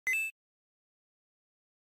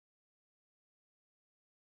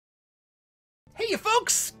Hey you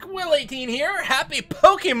folks, Squill18 here. Happy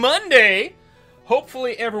Pokemonday!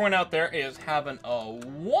 Hopefully everyone out there is having a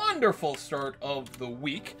wonderful start of the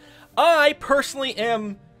week. I personally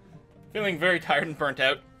am feeling very tired and burnt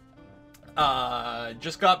out.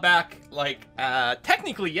 Just got back, like,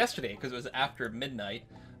 technically yesterday, because it was after midnight,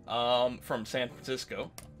 from San Francisco.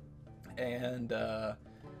 And,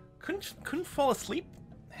 couldn't fall asleep.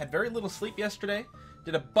 Had very little sleep yesterday.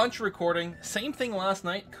 Did a bunch of recording. Same thing last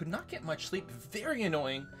night. Could not get much sleep. Very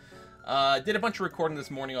annoying. Did a bunch of recording this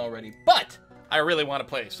morning already. But I really want to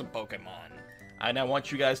play some Pokemon. And I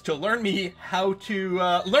want you guys to learn me how to...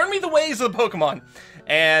 learn me the ways of the Pokemon.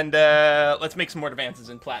 And let's make some more advances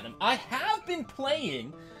in Platinum. I have been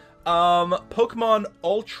playing Pokemon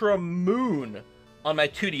Ultra Moon on my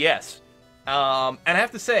 2DS. And I have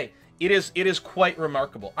to say, it is quite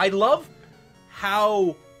remarkable. I love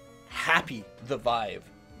how happy the vibe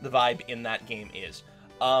in that game is.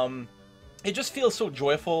 It just feels so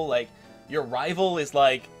joyful. Like, your rival is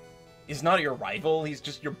not your rival, he's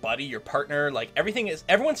just your buddy, your partner. Like,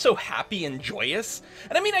 everyone's so happy and joyous.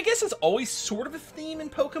 And I mean, I guess it's always sort of a theme in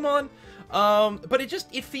Pokemon, but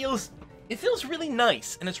it feels really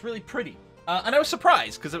nice, and it's really pretty. And I was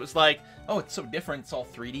surprised, because it was like, oh, it's so different, it's all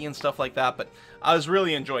 3D and stuff like that, but I was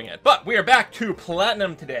really enjoying it. But we are back to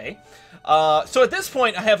Platinum today. So at this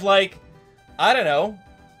point, I have, like, I don't know,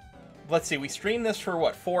 let's see, we streamed this for,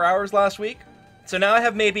 what, 4 hours last week? So now I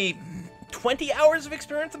have maybe 20 hours of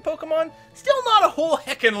experience in Pokemon? Still not a whole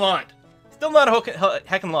heckin' lot. Still not a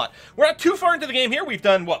heckin' lot. We're not too far into the game here. We've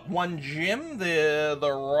done, what, one gym? The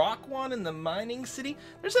rock one in the mining city?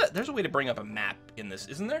 There's a way to bring up a map in this,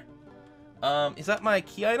 isn't there? Is that my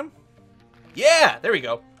key item? Yeah, there we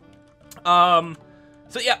go.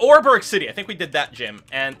 So yeah, Oreburgh City, I think we did that gym.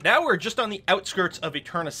 And now we're just on the outskirts of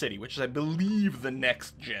Eterna City, which is, I believe, the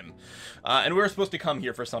next gym. And we were supposed to come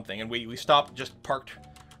here for something, and we stopped, just parked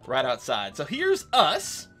right outside. So here's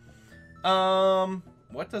us.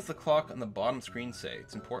 What does the clock on the bottom screen say?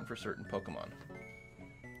 It's important for certain Pokemon.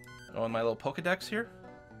 Oh, and my little Pokedex here?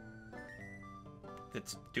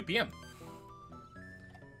 It's 2 p.m.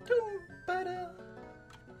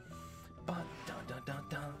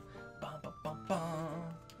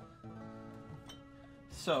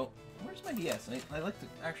 So, where's my DS? I like to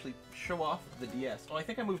actually show off the DS. Oh, I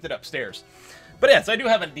think I moved it upstairs. But yes, I do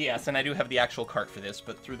have a DS, and I do have the actual cart for this,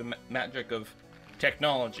 but through the magic of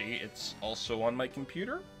technology, it's also on my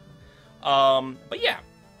computer. But yeah.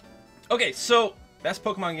 Okay, so, best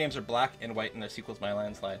Pokemon games are Black and White, and their sequels, My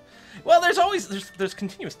Landslide. Well, there's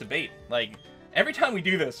continuous debate. Like, every time we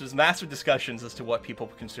do this, there's massive discussions as to what people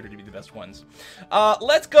consider to be the best ones.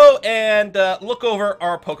 Let's go and look over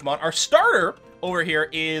our Pokemon. Our starter over here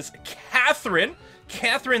is Catherine.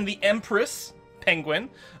 Catherine the Empress Penguin.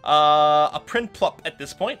 A Prinplup at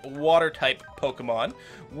this point, Water-type Pokemon.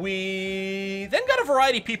 We then got a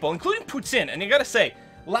variety of people, including Poutine. And you gotta say,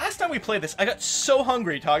 last time we played this, I got so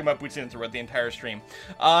hungry talking about Poutine throughout the entire stream.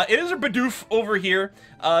 It is our Bidoof over here.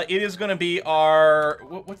 It is going to be our...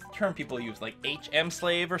 What's the term people use? Like HM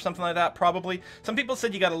slave or something like that, probably. Some people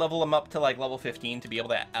said you got to level him up to like level 15 to be able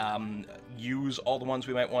to use all the ones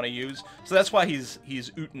we might want to use. So that's why he's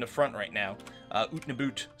Oot in the front right now. Oot in the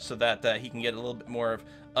boot, so that he can get a little bit more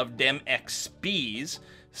of dem XPs.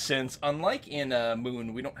 Since, unlike in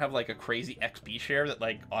Moon, we don't have, like, a crazy XP share that,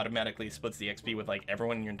 like, automatically splits the XP with, like,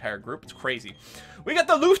 everyone in your entire group. It's crazy. We got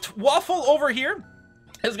the Luftwaffle over here.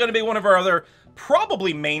 It's going to be one of our other,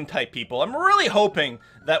 probably main-type people. I'm really hoping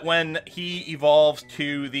that when he evolves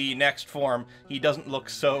to the next form, he doesn't look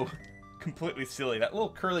so completely silly. That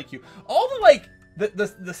little curly Q. All the, like,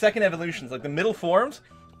 the second evolutions, like the middle forms,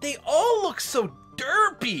 they all look so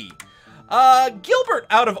derpy. Gilbert,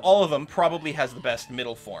 out of all of them, probably has the best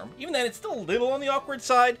middle form. Even then, it's still a little on the awkward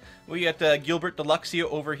side. We got Gilbert Deluxio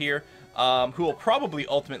over here, who will probably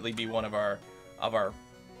ultimately be one of our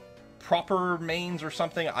proper mains or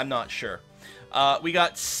something. I'm not sure. We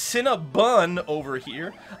got Cinnabon over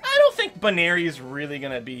here. I don't think Baneri is really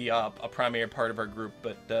going to be a primary part of our group,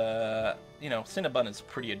 but, you know, Cinnabon is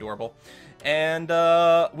pretty adorable. And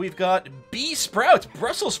we've got Bee Sprouts,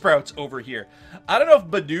 Brussels Sprouts over here. I don't know if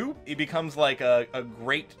Badoo, he becomes like a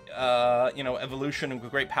great, you know, evolution and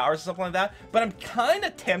great powers or something like that, but I'm kind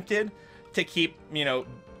of tempted to keep, you know,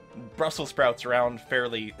 Brussels Sprouts around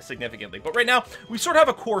fairly significantly. But right now, we sort of have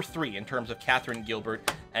a core 3 in terms of Catherine,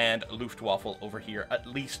 Gilbert, and Luftwaffle over here, at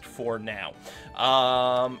least for now.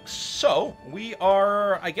 So, we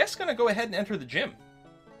are, I guess, going to go ahead and enter the gym.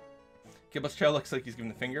 Gilbert's trail looks like he's giving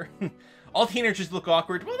the finger. All teenagers look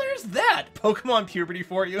awkward. Well, there's that! Pokemon puberty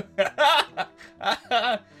for you.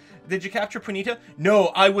 Did you capture Ponyta? No,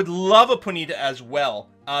 I would love a Ponyta as well.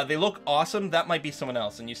 They look awesome. That might be someone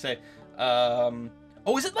else. And you say, oh,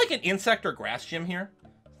 is it like an insect or grass gym here?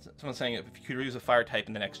 Someone's saying if you could use a fire type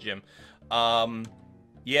in the next gym.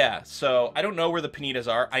 Yeah, so I don't know where the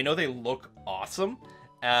Ponytas are. I know they look awesome.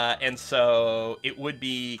 And so it would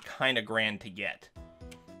be kind of grand to get.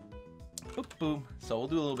 Boop, boom. So we'll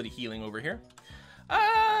do a little bit of healing over here.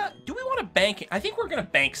 Do we want to bank? I think we're going to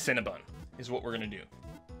bank Cinnabon is what we're going to do.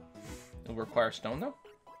 It'll require stone, though.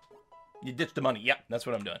 You ditch the money. Yep, that's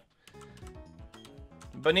what I'm doing.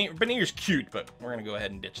 Banier's cute, but we're going to go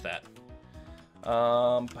ahead and ditch that.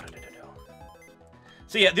 So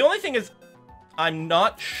yeah, the only thing is I'm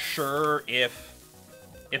not sure if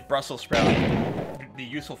Brussels sprout would be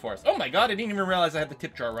useful for us. Oh my god, I didn't even realize I had the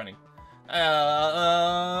tip jar running.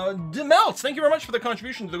 Demelts, thank you very much for the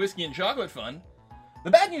contribution to the Whiskey and Chocolate Fund. The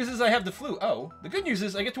bad news is I have the flu. Oh, the good news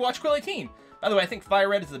is I get to watch Quill 18. By the way, I think Fire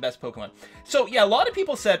Red is the best Pokemon. So yeah, a lot of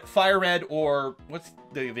people said Fire Red or what's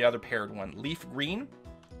the other paired one? Leaf Green.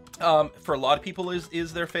 For a lot of people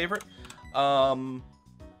is their favorite. I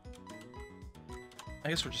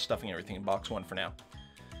guess we're just stuffing everything in box 1 for now.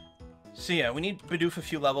 So yeah, we need Bidoof a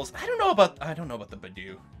few levels. I don't know about the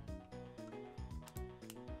Bidoof.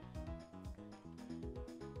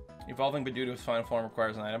 Evolving Bidoof to its final form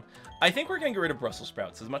requires an item. I think we're gonna get rid of Brussels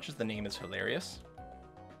sprouts, as much as the name is hilarious.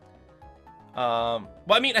 Well,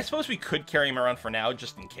 I mean, I suppose we could carry him around for now,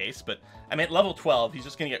 just in case, but I mean, at level 12, he's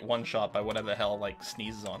just gonna get one shot by whatever the hell, like,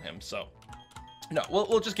 sneezes on him, so... No,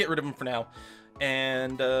 we'll just get rid of him for now,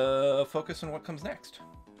 and, focus on what comes next.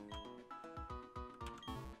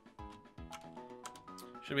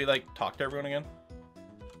 Should we, like, talk to everyone again?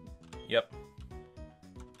 Yep.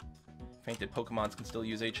 Fainted Pokemons can still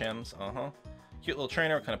use HMs, Cute little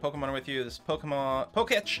trainer, what kind of Pokemon are with you? This Pokemon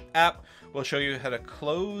Poketch app will show you how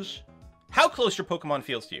close your Pokemon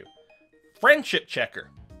feels to you. Friendship checker.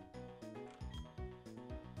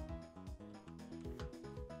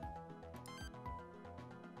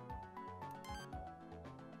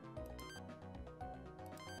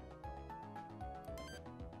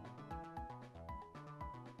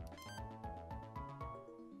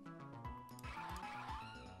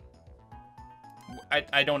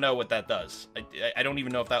 I don't know what that does. I don't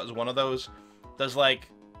even know if that was one of those. Does, like...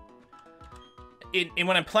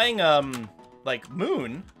 when I'm playing, like,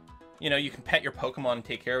 Moon, you know, you can pet your Pokemon and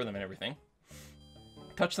take care of them and everything.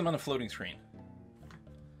 Touch them on the floating screen.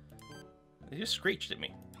 They just screeched at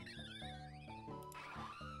me.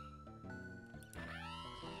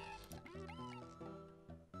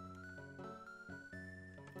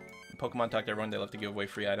 Pokemon talk to everyone. They love to give away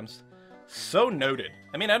free items. So noted.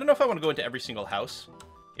 I mean, I don't know if I want to go into every single house.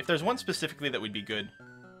 If there's one specifically that would be good,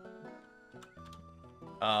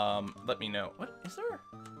 let me know. What is there?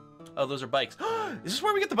 Oh, those are bikes. Is this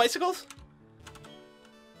where we get the bicycles?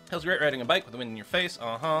 Feels great riding a bike with the wind in your face.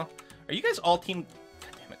 Are you guys all team...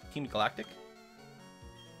 God damn it, Team Galactic?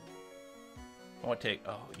 I want to take...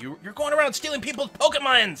 Oh, you're going around stealing people's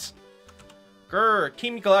Pokemons! Grr,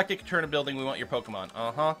 Team Galactic, turn a building. We want your Pokemon.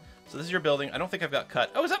 So this is your building. I don't think I've got cut.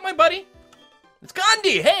 Oh, is that my buddy? It's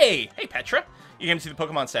Gandhi! Hey! Hey, Petra! You came to see the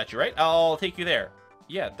Pokemon statue, right? I'll take you there.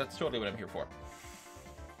 Yeah, that's totally what I'm here for.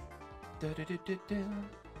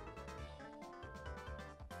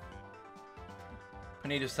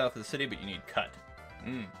 Native south of the city, but you need cut.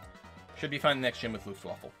 Should be fine in the next gym with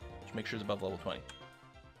Luftwaffle. Just make sure it's above level 20.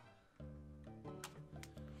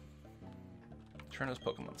 Turner's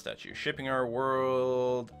Pokemon statue. Shaping our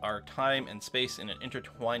world, our time and space in an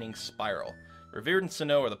intertwining spiral. Revered in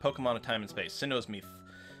Sinnoh are the Pokemon of time and space. Sinnoh's myth.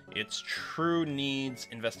 Its true needs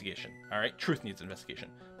investigation. Alright, truth needs investigation.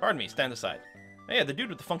 Pardon me, stand aside. Oh, yeah, the dude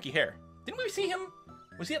with the funky hair. Didn't we see him?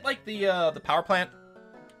 Was he at, like, the power plant?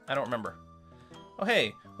 I don't remember. Oh,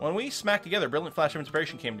 hey, when we smacked together, a brilliant flash of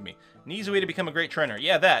inspiration came to me. An easy way to become a great trainer.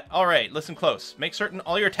 Yeah, that. Alright, listen close. Make certain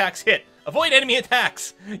all your attacks hit. Avoid enemy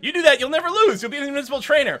attacks. You do that, you'll never lose. You'll be an invincible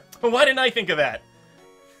trainer. Why didn't I think of that?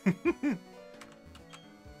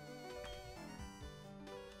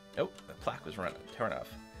 Oh, the plaque was torn off.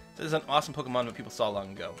 This is an awesome Pokemon that people saw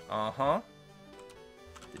long ago.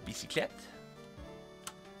 The bicyclette.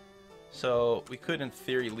 So, we could, in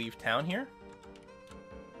theory, leave town here.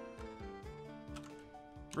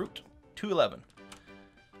 Route 211.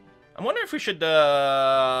 I'm wondering if we should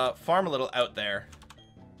farm a little out there.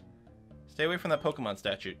 Stay away from that Pokemon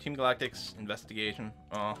statue. Team Galactic's investigation.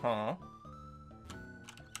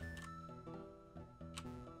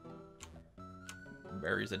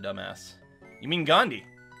 Barry's a dumbass. You mean Gandhi?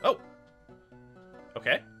 Oh.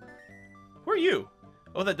 Okay. Who are you?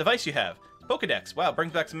 Oh, that device you have. Pokedex. Wow,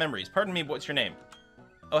 brings back some memories. Pardon me, but what's your name?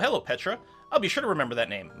 Oh, hello, Petra. I'll be sure to remember that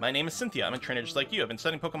name. My name is Cynthia. I'm a trainer just like you. I've been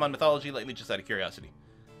studying Pokemon mythology lately just out of curiosity.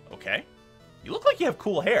 Okay. You look like you have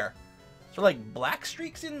cool hair. Is there like black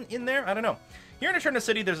streaks in there? I don't know. Here in Eterna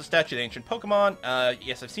City, there's a statue of the ancient Pokemon.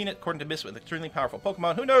 Yes, I've seen it. According to Miss, with extremely powerful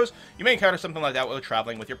Pokemon. Who knows? You may encounter something like that while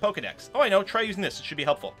traveling with your Pokedex. Oh, I know. Try using this. It should be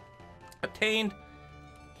helpful. Obtained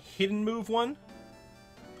hidden move 1.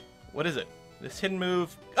 What is it? This hidden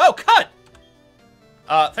move... Oh, cut!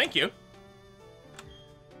 Thank you.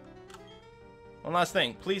 One last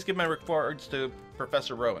thing. Please give my rewards to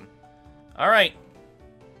Professor Rowan. Alright.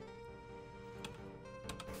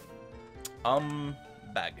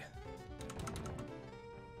 Bag.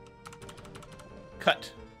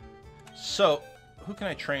 Cut. So, who can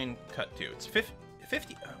I train Cut to? It's 50...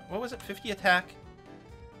 What was it? 50 attack,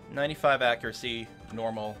 95 accuracy,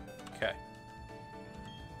 normal. Okay.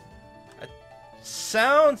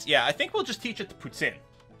 Sounds... Yeah, I think we'll just teach it to Putzin.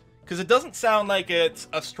 Because it doesn't sound like it's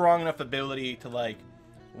a strong enough ability to, like,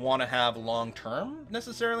 want to have long-term,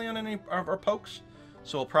 necessarily, on any of our pokes.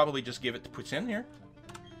 So we'll probably just give it to Putzin here.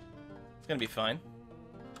 It's going to be fine.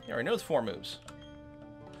 He already knows 4 moves.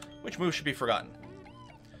 Which move should be forgotten?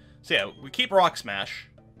 So yeah, we keep Rock Smash.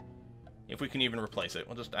 If we can even replace it.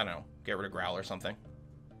 We'll just, I don't know, get rid of Growl or something.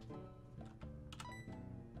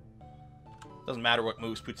 Doesn't matter what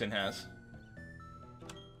moves Putzin has.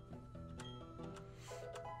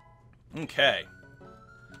 Okay.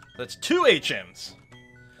 That's 2 HMs.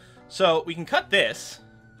 So, we can cut this.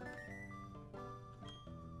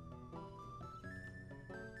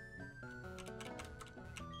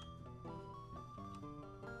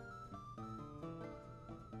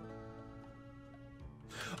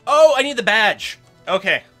 Oh, I need the badge.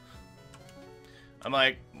 Okay. I'm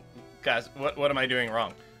like, guys, what am I doing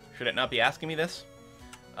wrong? Should it not be asking me this?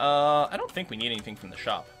 I don't think we need anything from the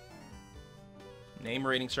shop. Name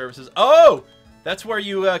rating services. Oh! That's where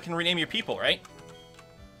you can rename your people, right?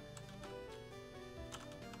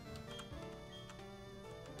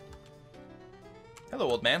 Hello,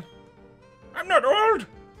 old man. I'm not old!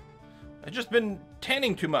 I've just been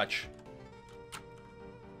tanning too much.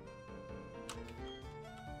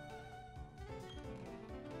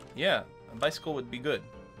 Yeah, a bicycle would be good.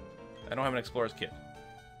 I don't have an explorer's kit.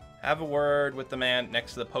 Have a word with the man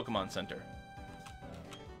next to the Pokemon Center.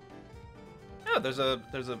 Oh, there's a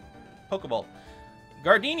Pokeball.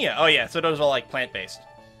 Gardenia. Oh yeah, so those are like plant-based.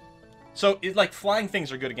 So like flying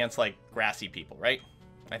things are good against like grassy people, right?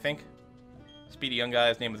 I think. Speedy young guy,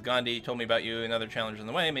 his name was Gandhi, told me about you, another challenger in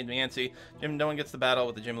the way, made me antsy. Gym, no one gets the battle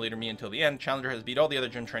with the gym leader, me, until the end. Challenger has beat all the other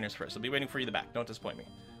gym trainers first. I'll be waiting for you the back. Don't disappoint me.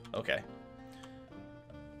 Okay.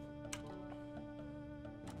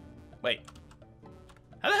 Wait.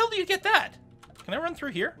 How the hell do you get that? Can I run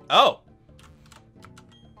through here? Oh!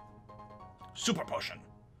 Super potion.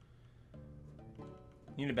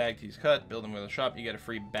 Need a bag to use Cut. Build them with a shop. You get a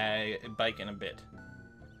free bike and a bit.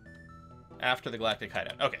 After the Galactic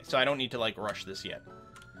Hideout. Okay, so I don't need to, like, rush this yet.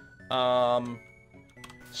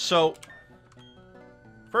 So,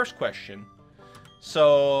 first question.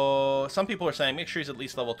 So, some people are saying, make sure he's at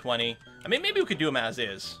least level 20. I mean, maybe we could do him as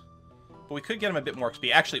is. But we could get him a bit more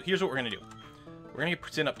XP. Actually, here's what we're going to do. We're going to get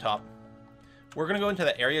Putzin up top. We're going to go into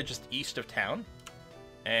the area just east of town.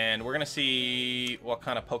 And we're going to see what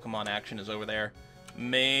kind of Pokemon action is over there.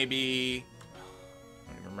 Maybe...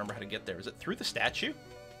 I don't even remember how to get there. Is it through the statue?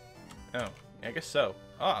 Oh, I guess so.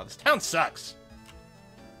 Oh, this town sucks.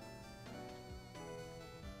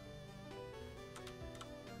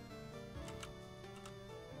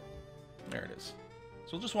 There it is.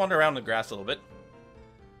 So we'll just wander around the grass a little bit.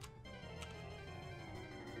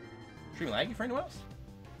 Stream laggy for anyone else?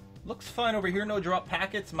 Looks fine over here. No drop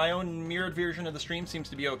packets. My own mirrored version of the stream seems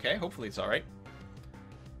to be okay. Hopefully it's alright.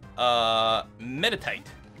 Meditite.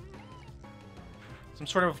 Some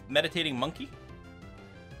sort of meditating monkey?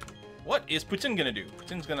 What is Putzin gonna do?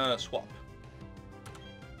 Putzin's gonna swap.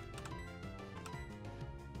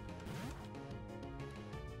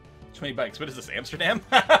 Too many bikes. What is this, Amsterdam?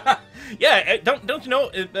 Yeah, don't you know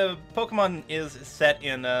Pokemon is set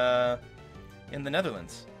in the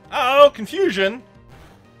Netherlands? Oh, confusion!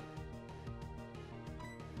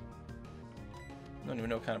 I don't even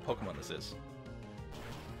know what kind of Pokemon this is.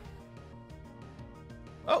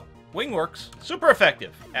 Oh, Wing works. Super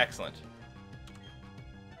effective. Excellent.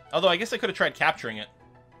 Although, I guess I could have tried capturing it.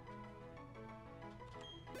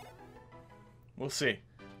 We'll see.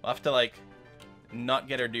 We'll have to, like, not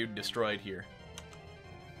get our dude destroyed here.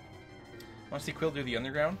 Want to see Quill do the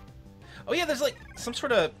underground? Oh, yeah, there's, like, some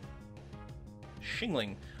sort of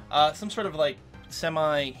shingling. Some sort of, like,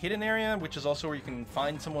 semi-hidden area, which is also where you can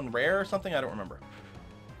find someone rare or something. I don't remember.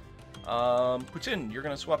 Putzin, you're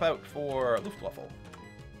going to swap out for Luftwaffe.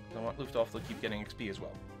 I want Luftwaffe to keep getting XP as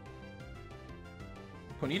well.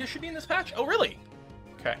 Ponyta should be in this patch? Oh, really?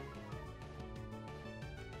 Okay.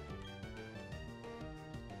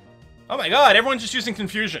 Oh my god, everyone's just using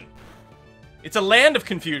confusion. It's a land of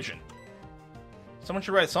confusion. Someone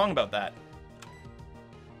should write a song about that.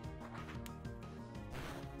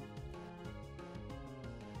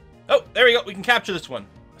 Oh, there we go. We can capture this one.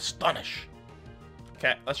 Astonish.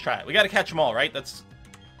 Okay, let's try it. We gotta catch them all, right? That's...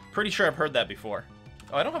 Pretty sure I've heard that before.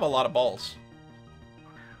 Oh, I don't have a lot of balls.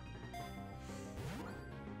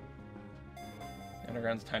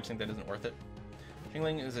 Underground's a time sink that isn't worth it.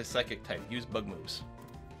 Jingling is a psychic type. Use bug moves.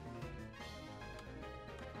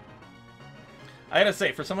 I gotta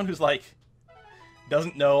say, for someone who's like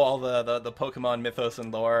doesn't know all the Pokemon mythos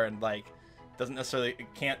and lore and like doesn't necessarily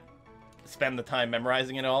can't spend the time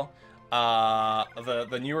memorizing it all,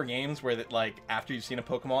 the newer games where that like after you've seen a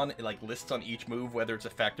Pokemon, it like lists on each move whether it's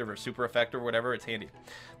effective or super effective or whatever. It's handy.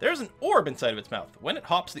 There's an orb inside of its mouth. When it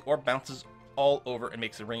hops, the orb bounces all over and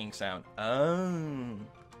makes a ringing sound. Oh.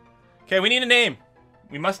 Okay, we need a name.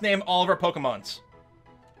 We must name all of our Pokemons.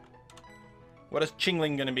 What is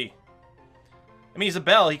Chingling gonna be? I mean, he's a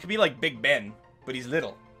Bell. He could be like Big Ben, but he's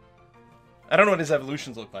little. I don't know what his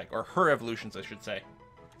evolutions look like. Or her evolutions, I should say.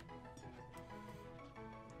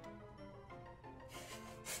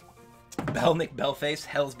 Bell, Nick Bellface,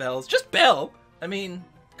 Hell's Bells. Just Bell. I mean,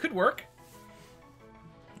 could work.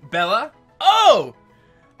 Bella. Oh!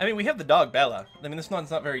 I mean, we have the dog Bella. I mean, this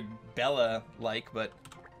one's not very Bella-like, but...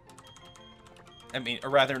 I mean, or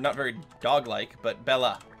rather, not very dog-like, but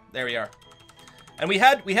Bella. There we are. And we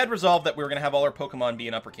had resolved that we were going to have all our Pokemon be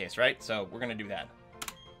in uppercase, right? So we're going to do that.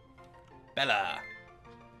 Bella.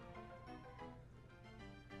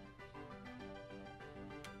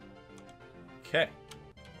 Okay.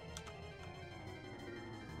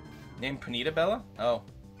 Name Ponyta Bella? Oh.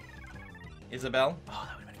 Isabel? Oh,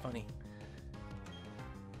 that would have been funny.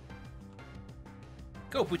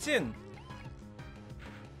 Go, Putin!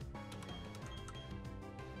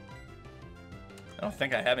 I don't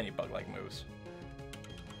think I have any bug-like moves.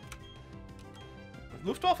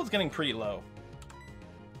 Luftwaffe is getting pretty low.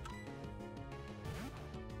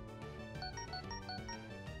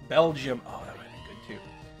 Belgium. Oh, that would have been good too.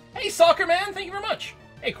 Hey, Soccer Man, thank you very much.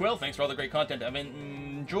 Hey, Quill, thanks for all the great content. I've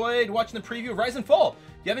enjoyed watching the preview of Rise and Fall. Do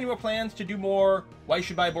you have any more plans to do more Why You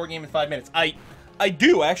Should Buy a Board Game in 5 Minutes? I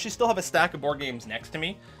do. I actually still have a stack of board games next to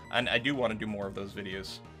me, and I do want to do more of those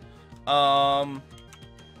videos.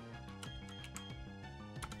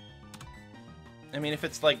 I mean, if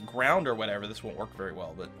it's like ground or whatever, this won't work very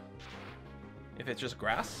well, but if it's just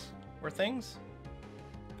grass or things...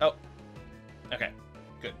 Oh. Okay.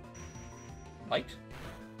 Good. Light?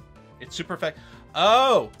 It's super effective.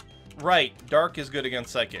 Oh! Right. Dark is good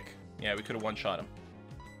against Psychic. Yeah, we could have one-shot him.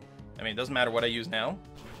 I mean, it doesn't matter what I use now.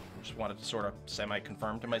 I just wanted to sort of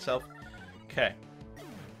semi-confirm to myself. Okay.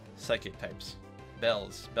 Psychic types.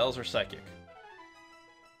 Bells. Bells are Psychic.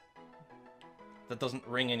 That doesn't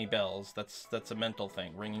ring any bells. That's a mental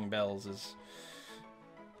thing. Ringing bells is...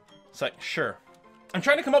 It's like, sure. I'm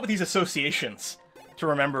trying to come up with these associations to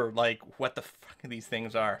remember, like, what the fuck these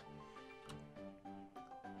things are.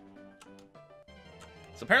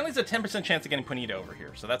 So apparently there's a 10% chance of getting Ponyta over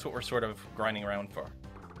here, so that's what we're sort of grinding around for.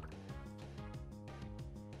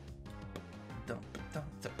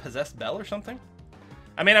 It's a possessed bell or something?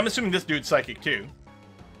 I mean, I'm assuming this dude's Psychic too.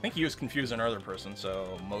 I think he was confused another person,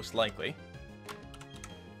 so most likely.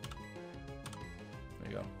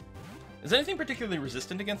 There you go. Is anything particularly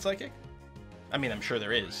resistant against Psychic? I mean, I'm sure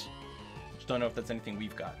there is. Just don't know if that's anything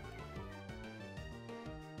we've got.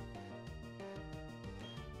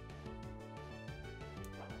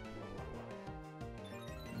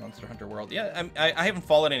 Monster Hunter World. Yeah, I haven't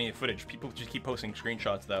followed any footage. People just keep posting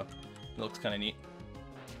screenshots, though. It looks kind of neat.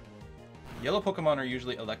 Yellow Pokemon are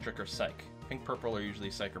usually electric or psych. Pink purple are usually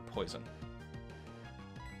psych or poison.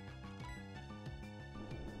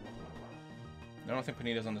 I don't think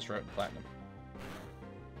Ponyta's on this route in Platinum.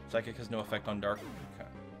 Psychic has no effect on Dark. Okay.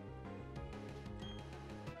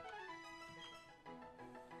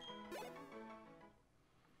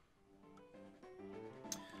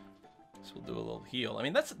 So we'll do a little heal. I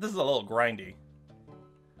mean, this is a little grindy.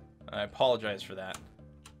 I apologize for that.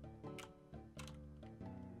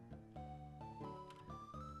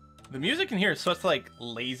 The music in here is such like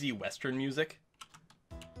lazy Western music.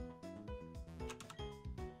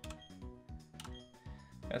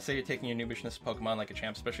 I say you're taking your noobishness Pokemon like a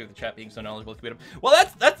champ, especially with the chat being so knowledgeable to beat them. Well,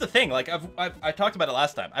 that's the thing. Like I talked about it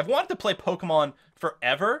last time. I've wanted to play Pokemon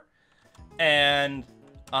forever, and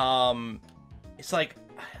it's like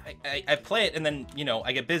I play it and then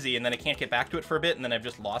I get busy and then I can't get back to it for a bit and then I've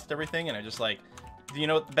just lost everything and I just like you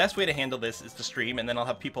know, the best way to handle this is to stream, and then I'll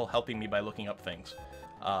have people helping me by looking up things.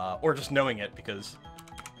 Or just knowing it, because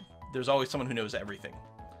there's always someone who knows everything.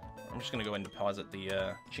 I'm just going to go and deposit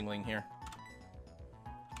the Chingling here.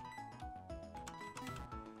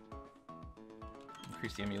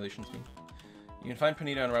 Increase the emulation speed. You can find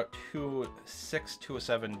Panita on route 206,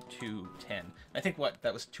 207, 210. I think, what,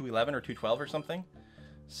 that was 211 or 212 or something?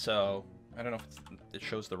 So, I don't know if it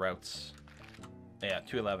shows the routes. Yeah,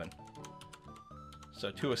 211. So,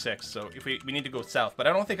 206. So, if we need to go south. But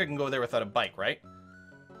I don't think I can go there without a bike, right?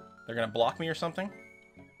 They're going to block me or something?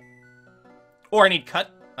 Or I need cut.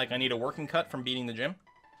 Like, I need a working cut from beating the gym.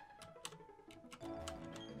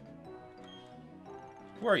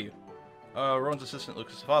 Who are you? Rowan's assistant,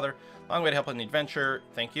 Lucas' father. Long way to help on the adventure.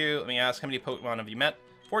 Thank you. Let me ask, how many Pokemon have you met?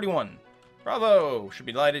 41. Bravo! Should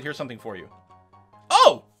be delighted. Here's something for you.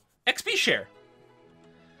 Oh! XP share!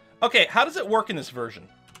 Okay, how does it work in this version?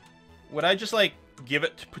 Would I just, like, give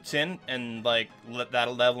it to Putin and, like,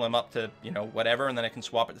 that'll level him up to, you know, whatever, and then I can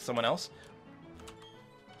swap it to someone else?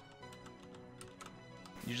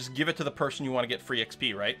 You just give it to the person you want to get free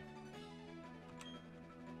XP, right?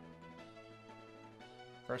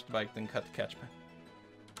 First bike, then cut the catch.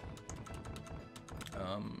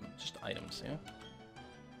 Just items, yeah?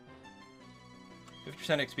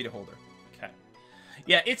 50% XP to holder. Okay.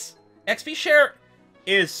 Yeah, it's... XP share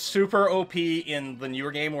is super OP in the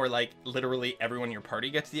newer game where, like, literally everyone in your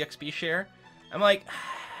party gets the XP share. I'm like...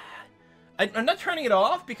 I'm not turning it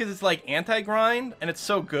off because it's, like, anti-grind, and it's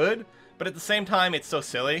so good, but at the same time, it's so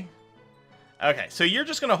silly. Okay, so you're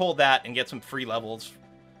just gonna hold that and get some free levels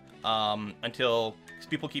until... Because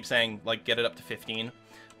people keep saying, like, get it up to 15.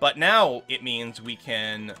 But now it means we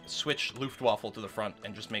can switch Luftwaffe to the front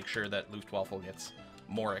and just make sure that Luftwaffe gets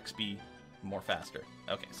more XP more faster.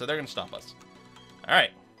 Okay, so they're going to stop us. All right.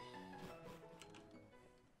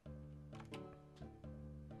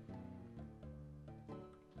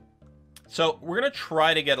 So we're going to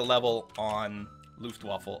try to get a level on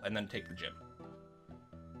Luftwaffe and then take the gym.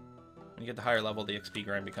 When you get the higher level, the XP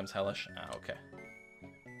grind becomes hellish. Ah, okay.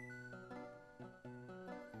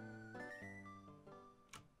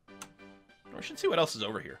 We should see what else is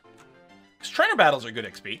over here. Because trainer battles are good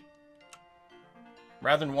XP.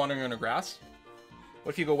 Rather than wandering on the grass.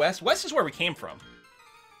 What if you go west? West is where we came from.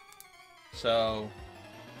 So,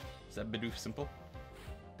 is that Bidoof simple?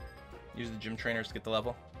 Use the gym trainers to get the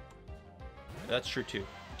level. That's true too.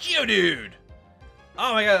 Geodude!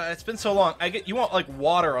 Oh my god, it's been so long. You want like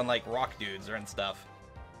water on like rock dudes and stuff.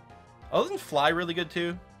 Oh, isn't fly really good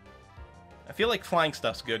too? I feel like flying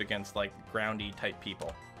stuff's good against like groundy type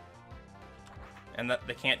people. And that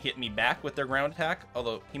they can't hit me back with their ground attack.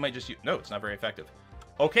 Although, he might just use... No, it's not very effective.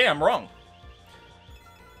 Okay, I'm wrong.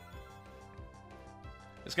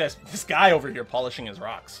 This guy over here polishing his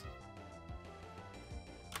rocks.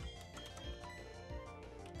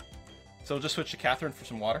 So we'll just switch to Catherine for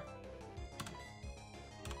some water.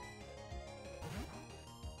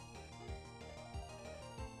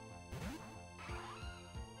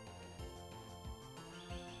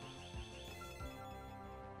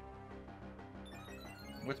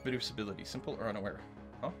 What's Bidoof's ability? Simple or unaware?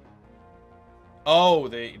 Huh? Oh,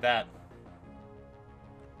 that.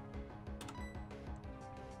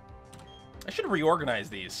 I should reorganize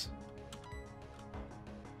these.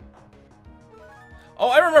 Oh,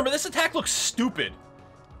 I remember. This attack looks stupid.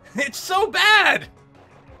 It's so bad!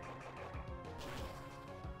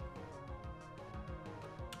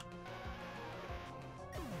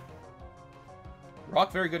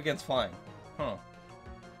 Rock very good against flying. Huh.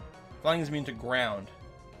 Flying is immune to ground.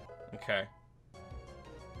 Okay.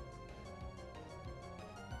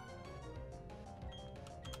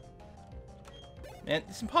 Man,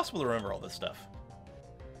 it's impossible to remember all this stuff.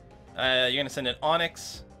 You're gonna send in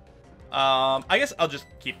Onyx. I guess I'll just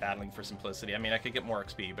keep battling for simplicity. I mean, I could get more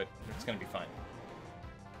XP, but it's gonna be fine.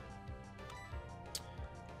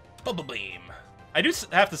 Bubble Beam. I do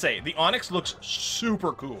have to say, the Onyx looks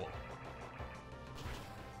super cool.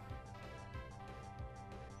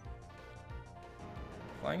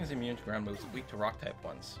 Flying is immune to ground moves, weak to rock-type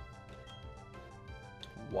ones.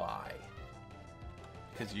 Why?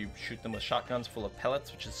 Because you shoot them with shotguns full of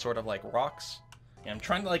pellets, which is sort of like rocks. Yeah, I'm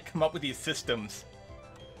trying to like come up with these systems.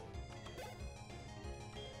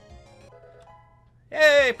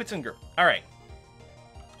 Yay, Putzinger. Alright.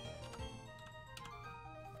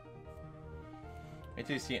 Wait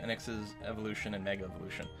till you see Onyx's evolution and Mega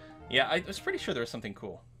Evolution. Yeah, I was pretty sure there was something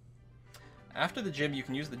cool. After the gym, you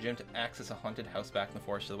can use the gym to access a haunted house back in the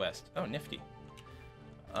forest to the west. Oh, nifty.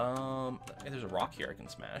 There's a rock here I can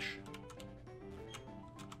smash.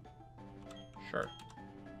 Sure.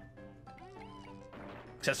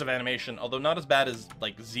 excessive animation, although not as bad as,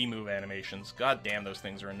 like, Z-move animations. God damn, those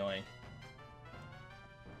things are annoying.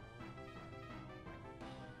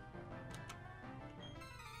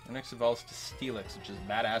 Next evolves to Steelix, which is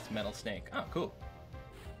badass metal snake. Oh, cool.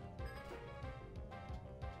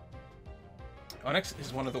 Onix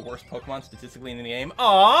is one of the worst Pokemon statistically in the game.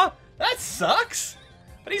 Aww! That sucks!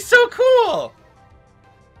 But he's so cool!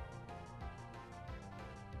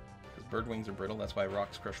 Because bird wings are brittle, that's why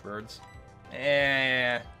rocks crush birds.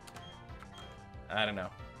 I don't know.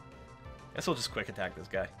 Guess we'll just quick attack this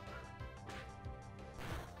guy.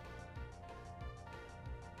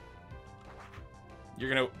 You're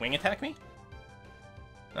gonna wing attack me?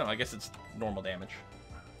 No, I guess it's normal damage.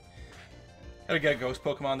 Gotta get a ghost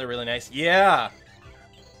Pokemon, they're really nice. Yeah!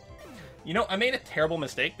 You know, I made a terrible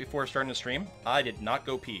mistake before starting the stream. I did not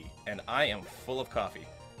go pee, and I am full of coffee.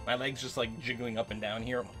 My leg's just like jiggling up and down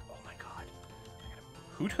here. I'm like, oh my god.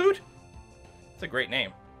 Hoot Hoot? It's a great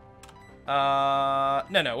name.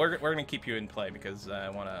 No, we're gonna keep you in play because I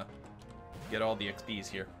wanna get all the XPs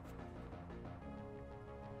here.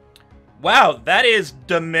 Wow, that is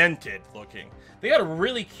demented looking. They got a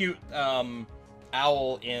really cute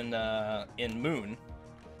owl in Moon.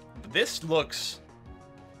 This looks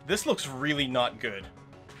really not good.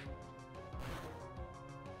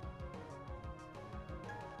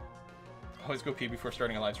 Always go pee before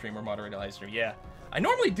starting a live stream or moderate a live stream. Yeah, I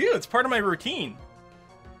normally do. It's part of my routine.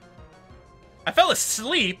 I fell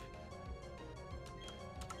asleep.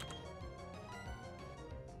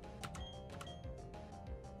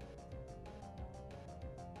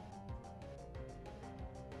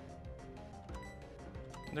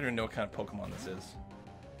 I don't even know what kind of Pokemon this is.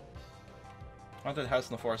 Haunted House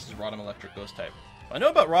in the Forest is Rotom Electric Ghost type. I know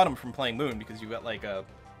about Rotom from playing Moon because you got like a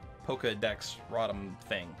Pokedex Rotom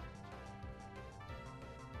thing.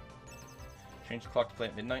 Change the clock to play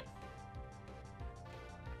at midnight.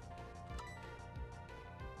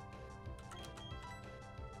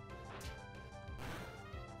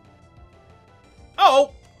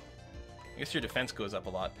 Oh! I guess your defense goes up a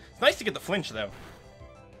lot. It's nice to get the flinch though.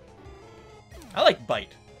 I like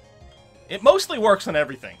Bite. It mostly works on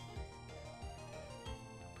everything.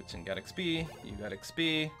 Putin got XP. You got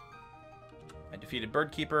XP. I defeated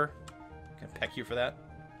Birdkeeper. Can peck you for that.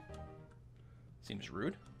 Seems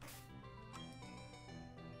rude.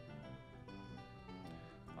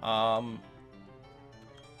 I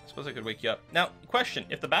suppose I could wake you up. Now, question.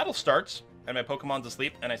 If the battle starts and my Pokemon's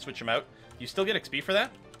asleep and I switch him out, do you still get XP for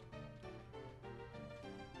that?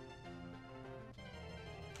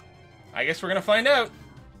 I guess we're gonna find out.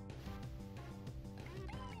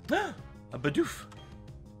 A Bidoof.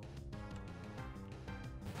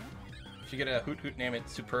 If you get a Hoot Hoot, name it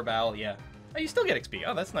Superb Owl. Yeah. Oh, you still get XP.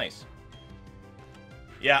 Oh, that's nice.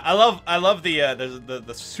 Yeah, I love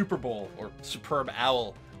the Super Bowl or Superb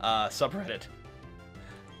Owl subreddit.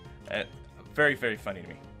 Very, very funny to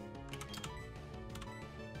me.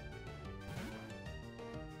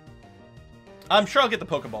 I'm sure I'll get the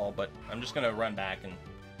Pokeball, but I'm just gonna run back and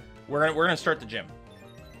we're gonna start the gym.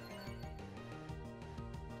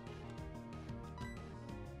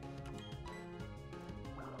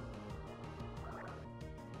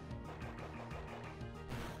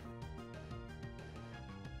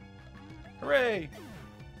 Hooray!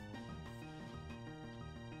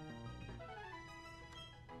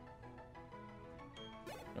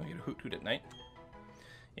 Don't get a Hoot Hoot at night.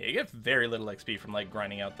 Yeah, you get very little XP from like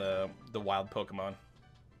grinding out the wild Pokemon.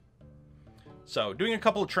 So, doing a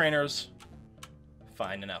couple of trainers,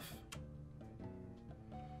 fine enough.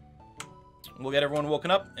 We'll get everyone woken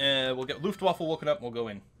up, and we'll get Luftwaffe woken up, and we'll go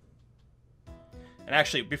in. And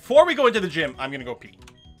actually, before we go into the gym, I'm gonna go pee.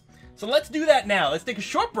 So let's do that now. Let's take a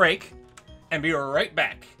short break, and be right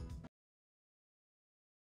back.